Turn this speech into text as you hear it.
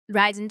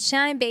Rise and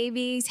shine,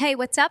 babies. Hey,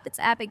 what's up? It's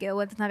Abigail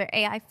with another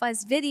AI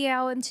Fuzz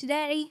video. And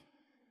today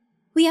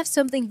we have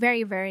something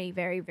very, very,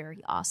 very,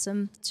 very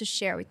awesome to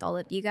share with all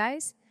of you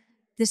guys.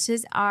 This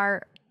is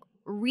our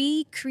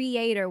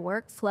ReCreator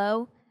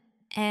workflow,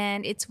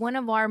 and it's one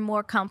of our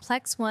more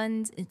complex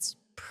ones. It's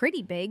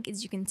pretty big,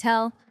 as you can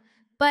tell,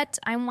 but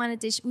we wanted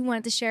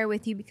to share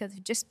with you because we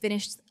just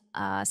finished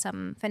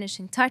some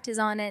finishing touches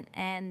on it,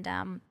 and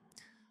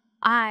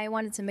I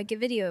wanted to make a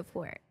video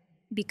for it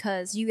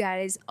because you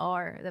guys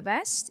are the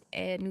best,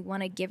 and we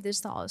want to give this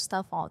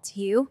stuff all to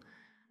you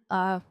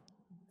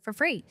for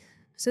free.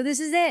 So this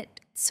is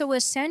it. So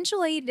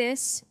essentially,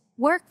 this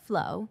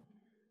workflow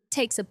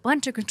takes a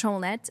bunch of control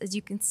nets, as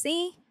you can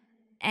see,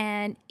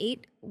 and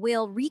it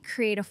will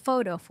recreate a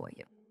photo for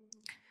you.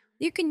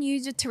 You can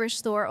use it to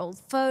restore old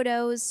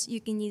photos.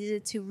 You can use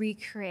it to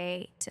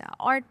recreate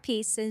art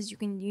pieces. You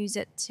can use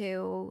it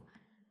to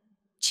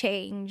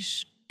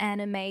change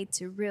anime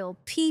to real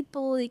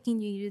people. You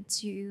can use it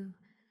to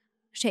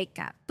shake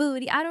that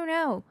booty. I don't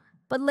know.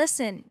 But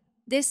listen,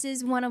 this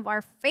is one of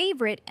our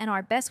favorite and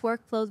our best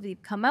workflows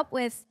we've come up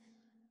with.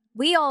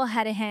 We all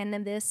had a hand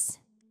in this.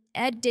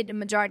 Ed did the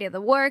majority of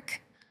the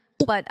work,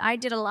 but I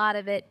did a lot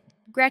of it.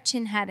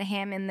 Gretchen had a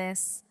hand in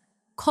this.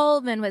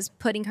 Colvin was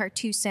putting her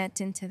 2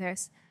 cents into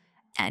this,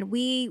 and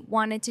we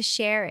wanted to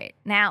share it.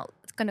 Now,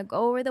 it's going to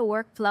go over the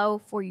workflow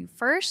for you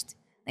first.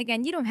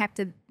 Again, you don't have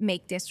to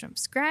make this from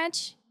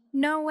scratch.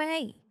 No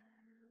way.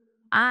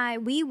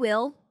 We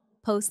will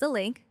post a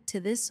link to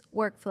this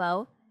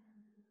workflow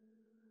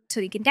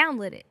so you can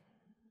download it.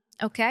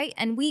 Okay?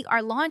 And we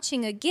are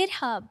launching a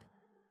GitHub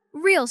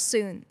real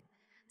soon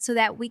so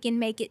that we can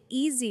make it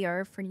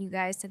easier for you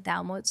guys to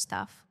download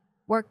stuff,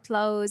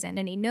 workflows, and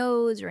any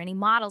nodes or any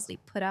models we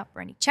put up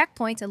or any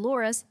checkpoints and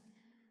Laura's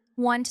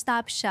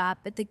one-stop shop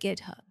at the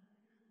GitHub.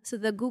 So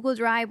the Google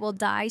Drive will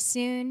die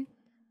soon,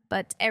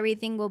 but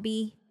everything will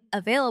be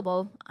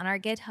available on our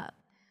GitHub.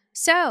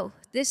 So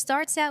this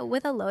starts out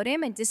with a load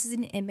image. This is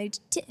an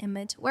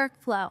image-to-image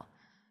workflow.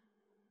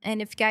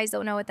 And if you guys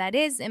don't know what that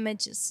is,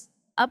 image is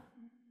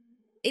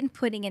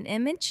inputting an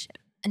image,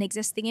 an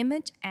existing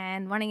image,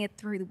 and running it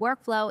through the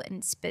workflow, and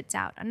it spits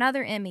out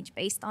another image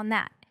based on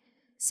that.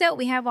 So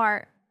we have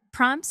our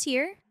prompts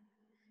here.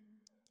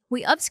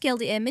 We upscale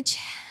the image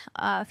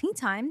a few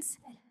times.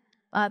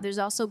 There's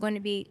also going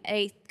to be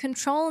a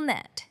control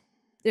net.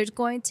 There's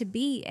going to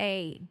be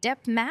a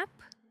depth map,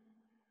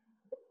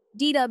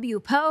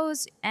 DW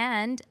pose,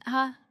 and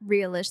a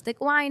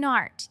realistic line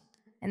art.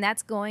 And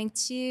that's going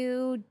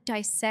to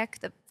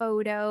dissect the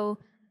photo,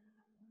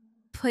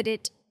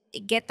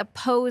 get the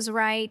pose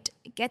right,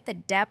 get the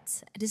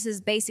depth. This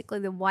is basically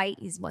the white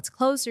is what's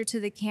closer to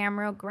the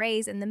camera,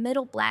 grays in the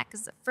middle, black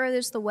is the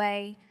furthest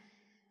away.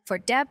 For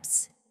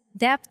depth,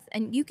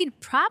 and you can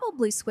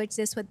probably switch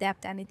this with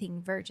depth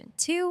anything version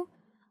 2.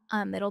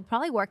 It'll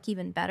probably work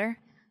even better.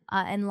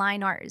 And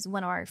line art is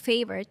one of our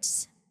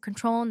favorites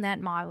control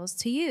net models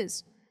to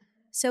use.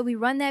 So we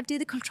run that through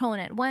the control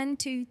net 1,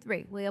 2,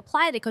 3. We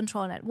apply the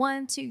control net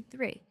 1, 2,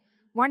 3.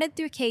 Run it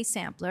through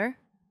K-sampler.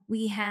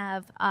 We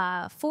have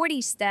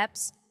 40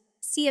 steps,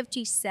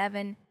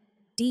 CFG7,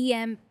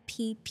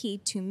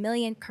 DMPP 2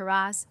 million.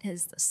 Karas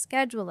is the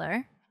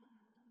scheduler.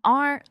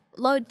 Our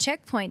load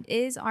checkpoint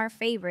is our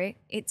favorite.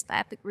 It's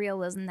Epic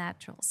Realism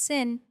Natural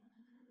Sin.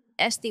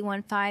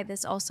 SD15,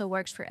 this also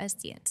works for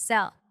SD and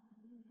Cell.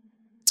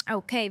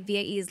 Okay,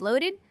 VAE is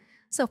loaded.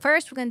 So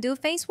first we're going to do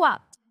face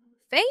swap.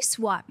 Face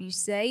swap, you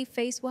say?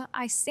 Face swap?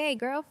 I say,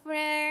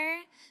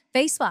 girlfriend.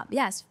 Face swap,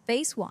 yes,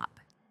 face swap.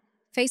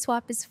 Face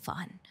swap is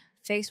fun.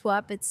 Face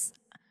swap, it's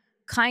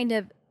kind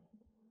of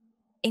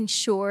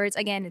ensures,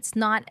 again, it's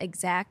not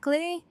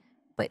exactly,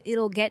 but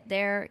it'll get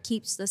there,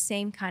 keeps the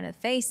same kind of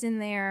face in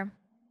there.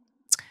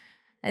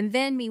 And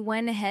then we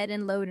went ahead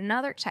and load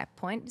another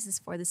checkpoint. This is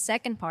for the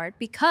second part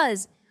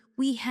because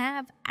we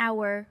have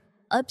our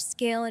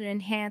upscale and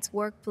enhance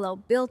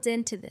workflow built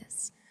into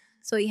this.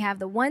 So you have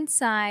the one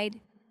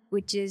side,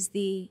 which is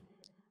the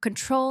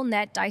control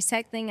net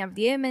dissecting of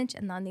the image,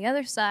 and on the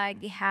other side,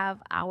 you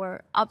have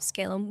our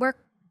upscale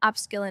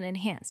and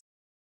enhance.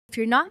 If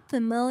you're not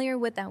familiar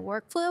with that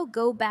workflow,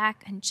 go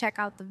back and check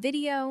out the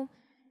video.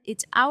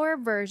 It's our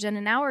version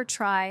and our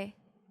try,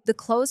 the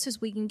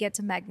closest we can get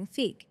to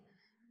Magnifique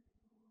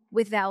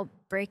without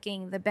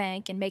breaking the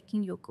bank and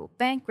making you go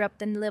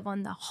bankrupt and live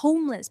on the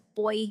homeless,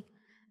 boy.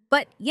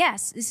 But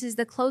yes, this is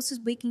the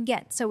closest we can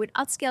get. So it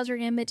upscales your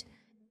image.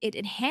 It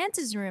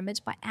enhances your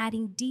image by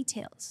adding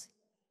details.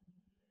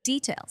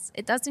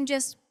 It doesn't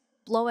just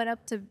blow it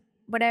up to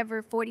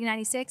whatever,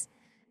 4096.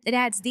 It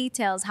adds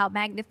details, how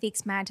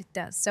Magnifique's magic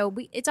does. So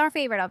it's our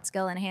favorite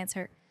upscale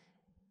enhancer.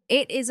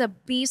 It is a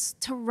beast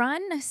to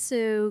run,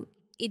 so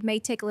it may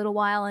take a little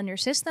while on your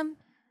system,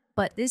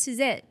 but this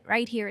is it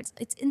right here.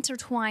 It's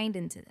intertwined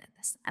into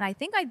this. And I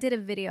think I did a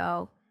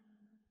video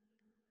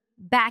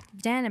back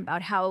then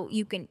about how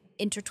you can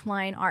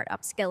intertwine art,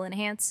 upscale,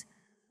 enhance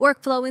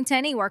workflow into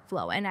any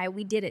workflow, and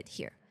we did it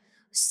here.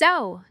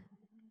 So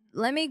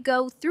let me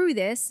go through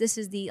this. This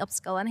is the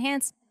upscale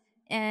enhance,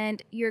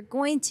 and you're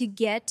going to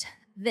get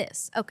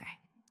this. Okay.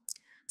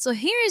 So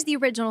here is the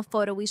original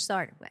photo we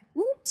started with.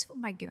 Oops, what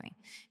am I doing?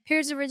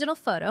 Here's the original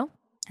photo.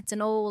 It's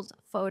an old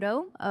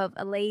photo of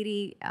a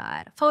lady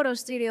at a photo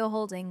studio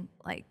holding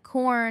like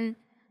corn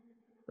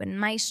with a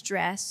nice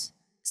dress.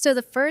 So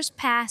the first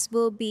pass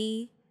will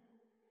be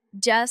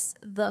just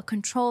the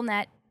control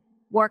net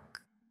work,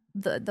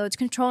 the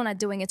control net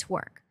doing its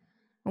work.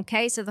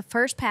 Okay, so the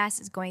first pass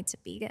is going to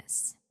be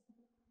this.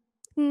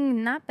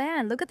 Not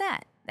bad. Look at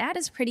that. That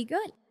is pretty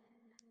good.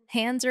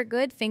 Hands are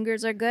good.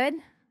 Fingers are good.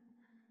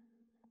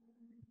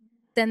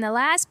 Then the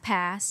last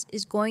pass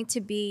is going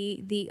to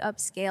be the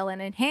upscale and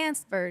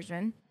enhanced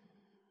version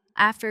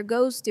after it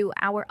goes through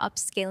our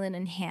upscale and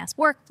enhanced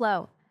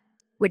workflow,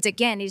 which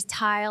again is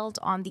tiled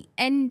on the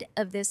end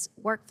of this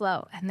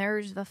workflow. And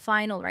there's the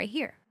final right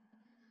here.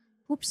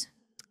 Oops.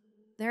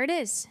 There it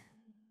is.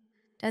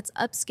 That's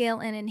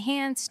upscale and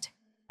enhanced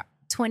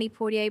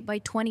 2048 by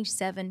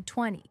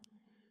 2720.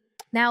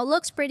 Now it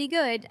looks pretty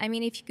good. I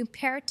mean, if you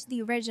compare it to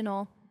the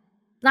original,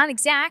 not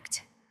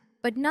exact,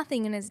 but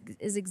nothing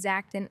is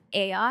exact in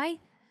AI,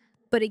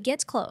 but it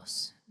gets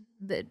close.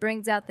 It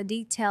brings out the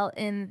detail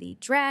in the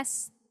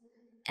dress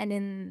and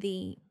in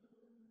the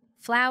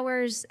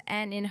flowers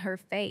and in her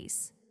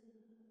face.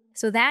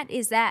 So that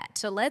is that.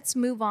 So let's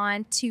move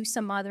on to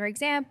some other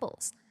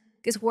examples.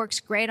 This works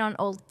great on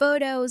old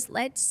photos.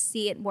 Let's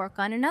see it work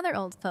on another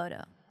old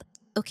photo.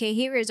 Okay,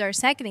 here is our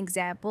second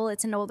example.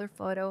 It's an older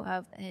photo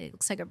of, it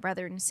looks like a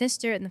brother and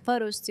sister in the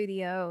photo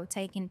studio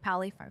taking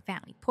probably for a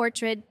family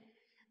portrait.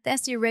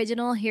 That's the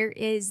original. Here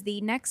is the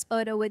next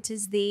photo, which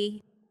is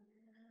the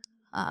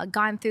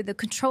gone through the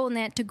control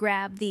net to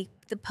grab the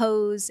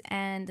pose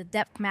and the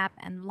depth map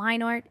and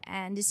line art.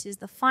 And this is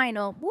the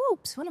final.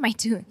 Whoops, what am I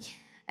doing?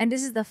 And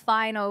this is the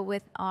final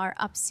with our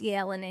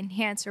upscale and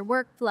enhancer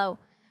workflow.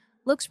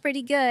 Looks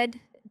pretty good.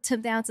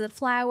 Down to the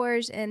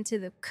flowers and to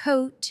the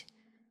coat.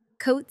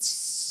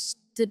 Coats,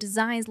 the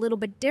design's a little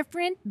bit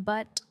different,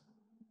 but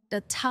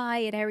the tie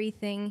and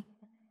everything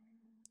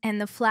and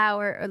the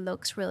flower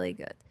looks really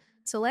good.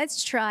 So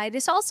let's try.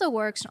 This also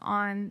works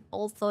on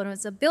old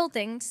photos of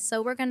buildings.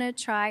 So we're going to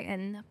try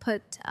and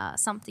put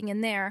something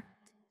in there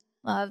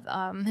of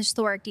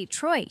historic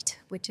Detroit,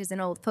 which is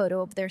an old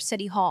photo of their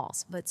city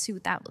halls. Let's see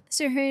what that looks.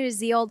 So here's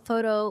the old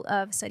photo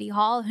of City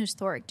Hall,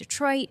 historic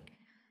Detroit.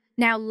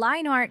 Now,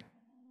 line art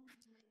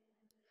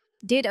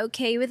did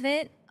okay with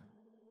it.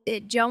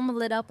 It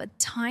jumbled it up a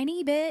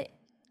tiny bit.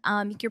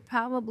 You could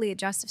probably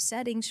adjust the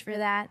settings for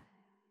that.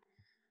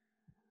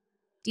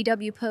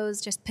 DW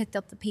Pose just picked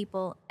up the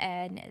people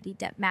and the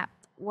depth map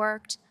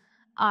worked.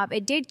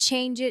 It did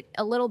change it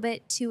a little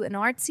bit to an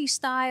artsy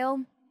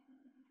style.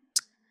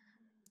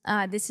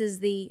 This is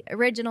the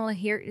original.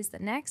 Here is the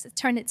next.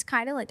 It's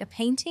kind of like a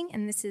painting,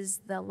 and this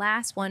is the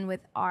last one with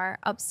our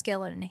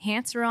upscale and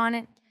enhancer on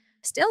it.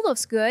 Still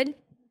looks good,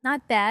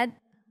 not bad,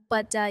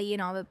 but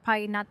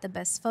probably not the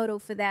best photo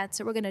for that.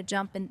 So we're gonna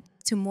jump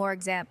into more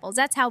examples.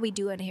 That's how we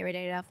do it here at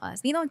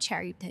AFS. We don't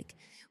cherry pick.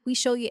 We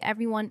show you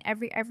everyone,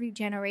 every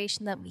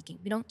generation that we can.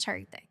 We don't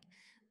cherry pick.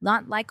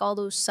 Not like all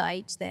those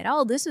sites that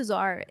this is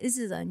our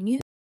new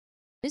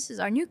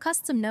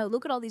custom node.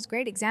 Look at all these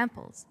great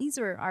examples. These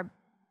are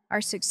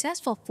our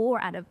successful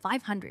 4 out of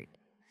 500.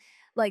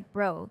 Like,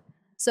 bro.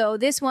 So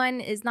this one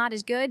is not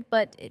as good,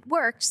 but it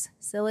works.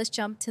 So let's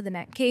jump to the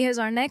next. Okay, here's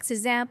our next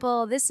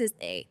example. This is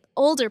a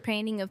older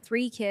painting of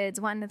 3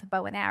 kids, one with a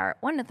bow and arrow,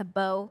 one with a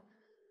bow,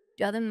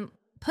 the other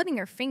putting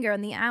her finger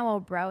on the owl,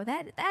 bro.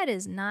 That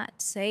is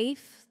not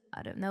safe.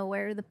 I don't know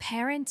where the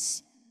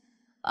parents.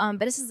 But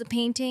this is the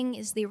painting.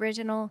 Is the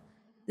original.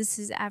 This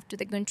is after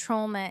the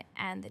control net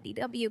and the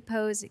DW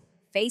pose.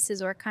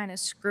 Faces are kind of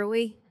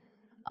screwy.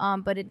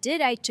 But it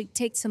did actually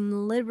take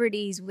some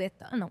liberties with,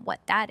 I don't know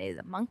what that is,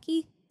 a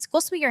monkey? It's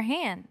supposed to be your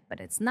hand, but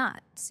it's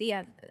not. See,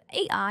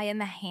 AI in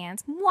the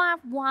hands,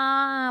 wop,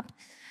 wop.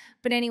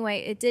 But anyway,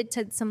 it did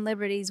take some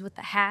liberties with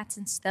the hats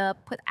and stuff,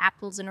 put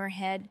apples in her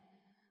head,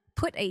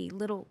 put a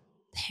little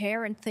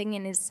hair and thing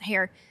in his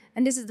hair.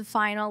 And this is the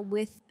final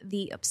with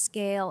the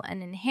upscale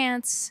and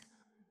enhance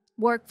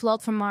workflow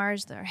from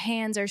Mars. Their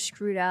hands are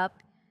screwed up,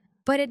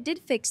 but it did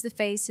fix the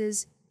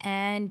faces.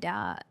 And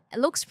it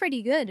looks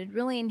pretty good. It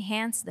really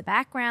enhanced the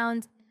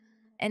background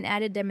and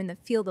added them in the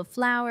field of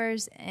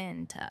flowers.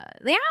 And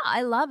yeah,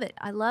 I love it.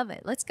 I love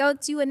it. Let's go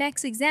to a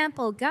next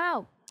example.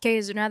 Go. Okay,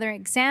 here's another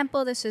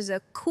example. This is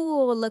a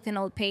cool looking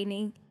old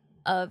painting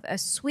of a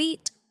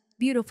sweet,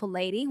 beautiful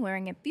lady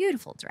wearing a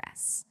beautiful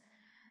dress.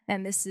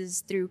 And this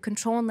is through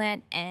Control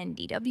Net and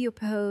DW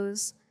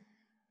Pose.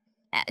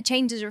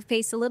 Changes her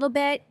face a little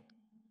bit.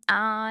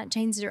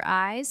 Changes her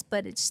eyes,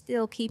 but it's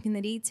still keeping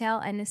the detail.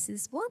 And this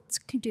is what's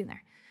doing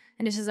there.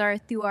 And this is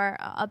through our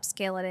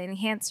upscale and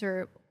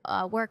enhancer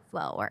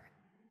workflow,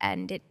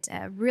 and it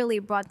really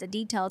brought the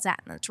details out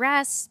in the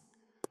dress.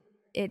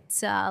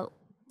 It's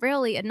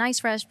really a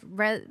nice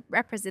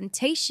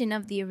representation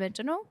of the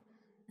original,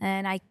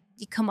 and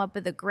you come up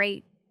with a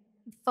great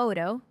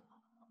photo,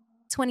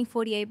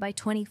 2048 by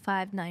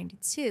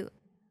 2592,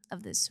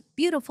 of this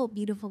beautiful,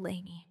 beautiful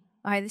lady.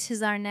 All right, this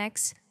is our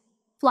next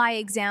fly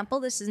example.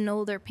 This is an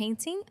older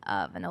painting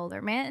of an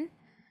older man.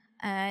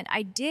 And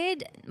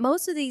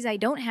most of these, I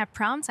don't have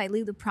prompts. I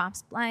leave the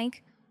prompts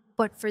blank.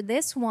 But for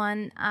this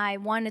one, I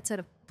wanted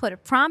to put a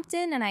prompt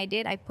in, and I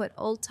did. I put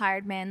old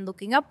tired man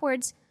looking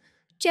upwards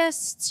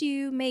just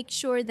to make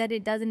sure that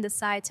it doesn't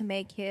decide to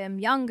make him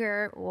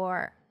younger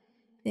or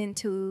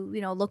into,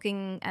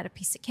 looking at a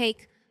piece of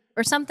cake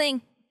or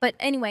something. But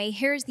anyway,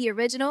 here's the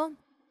original.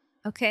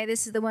 Okay,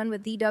 this is the one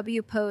with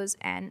DW pose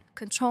and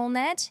control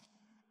net.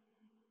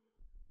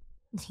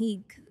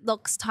 He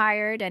looks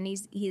tired and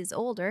he is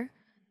older.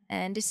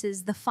 And this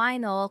is the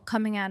final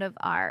coming out of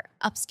our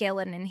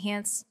upscale and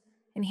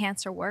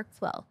enhancer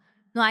workflow.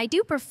 Now, I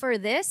do prefer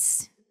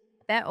this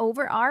that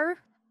over R.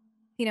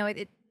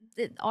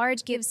 R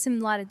gives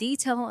him a lot of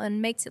detail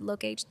and makes it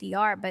look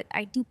HDR, but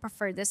I do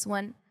prefer this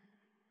one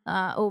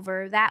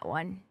over that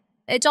one.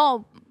 It's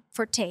all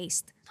for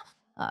taste.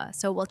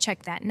 So we'll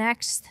check that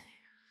next.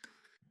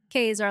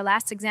 Okay, is our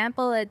last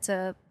example. It's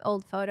an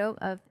old photo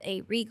of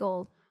a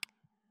regal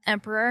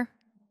emperor.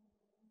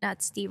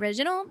 That's the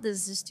original.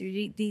 This is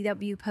the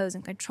DW pose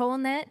and control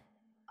net.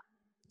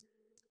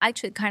 I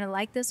actually kind of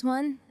like this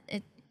one.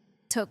 It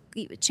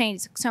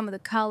changed some of the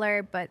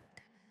color, but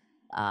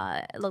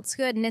it looks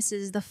good. And this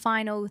is the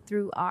final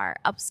through our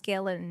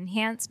upscale and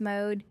enhance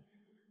mode.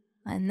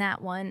 And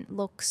that one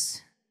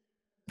looks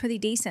pretty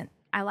decent.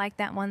 I like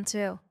that one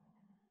too.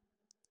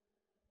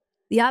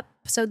 Yep.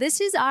 So this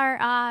is our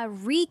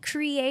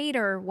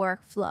ReCreator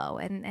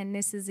workflow. And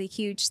this is a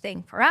huge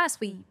thing for us.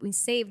 We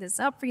saved this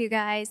up for you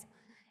guys.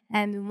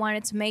 And we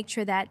wanted to make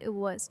sure that it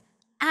was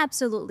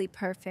absolutely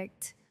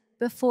perfect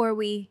before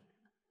we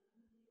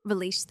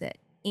released it.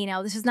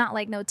 This is not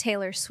like no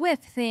Taylor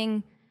Swift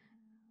thing.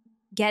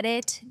 Get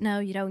it? No,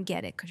 you don't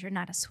get it because you're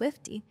not a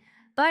Swiftie.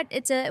 But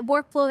it's a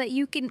workflow that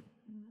you can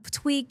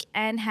tweak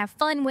and have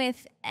fun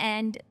with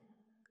and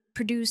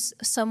produce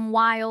some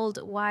wild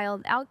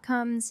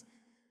outcomes.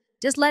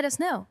 Just let us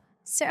know.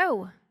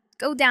 So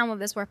go download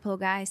this workflow,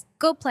 guys.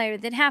 Go play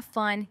with it. Have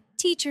fun.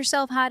 Teach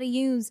yourself how to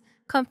use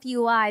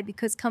ComfyUI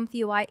because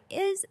ComfyUI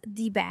is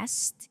the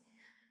best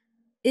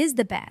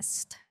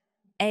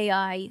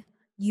AI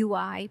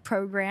UI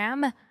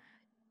program.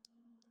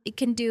 It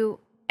can do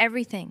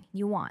everything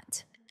you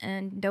want.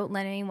 And don't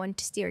let anyone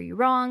steer you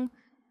wrong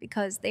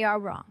because they are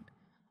wrong.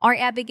 Our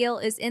Abigail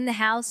is in the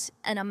house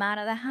and I'm out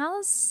of the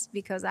house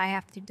because I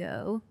have to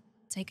go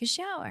take a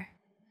shower.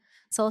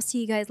 So I'll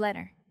see you guys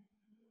later.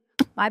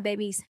 Bye,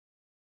 babies.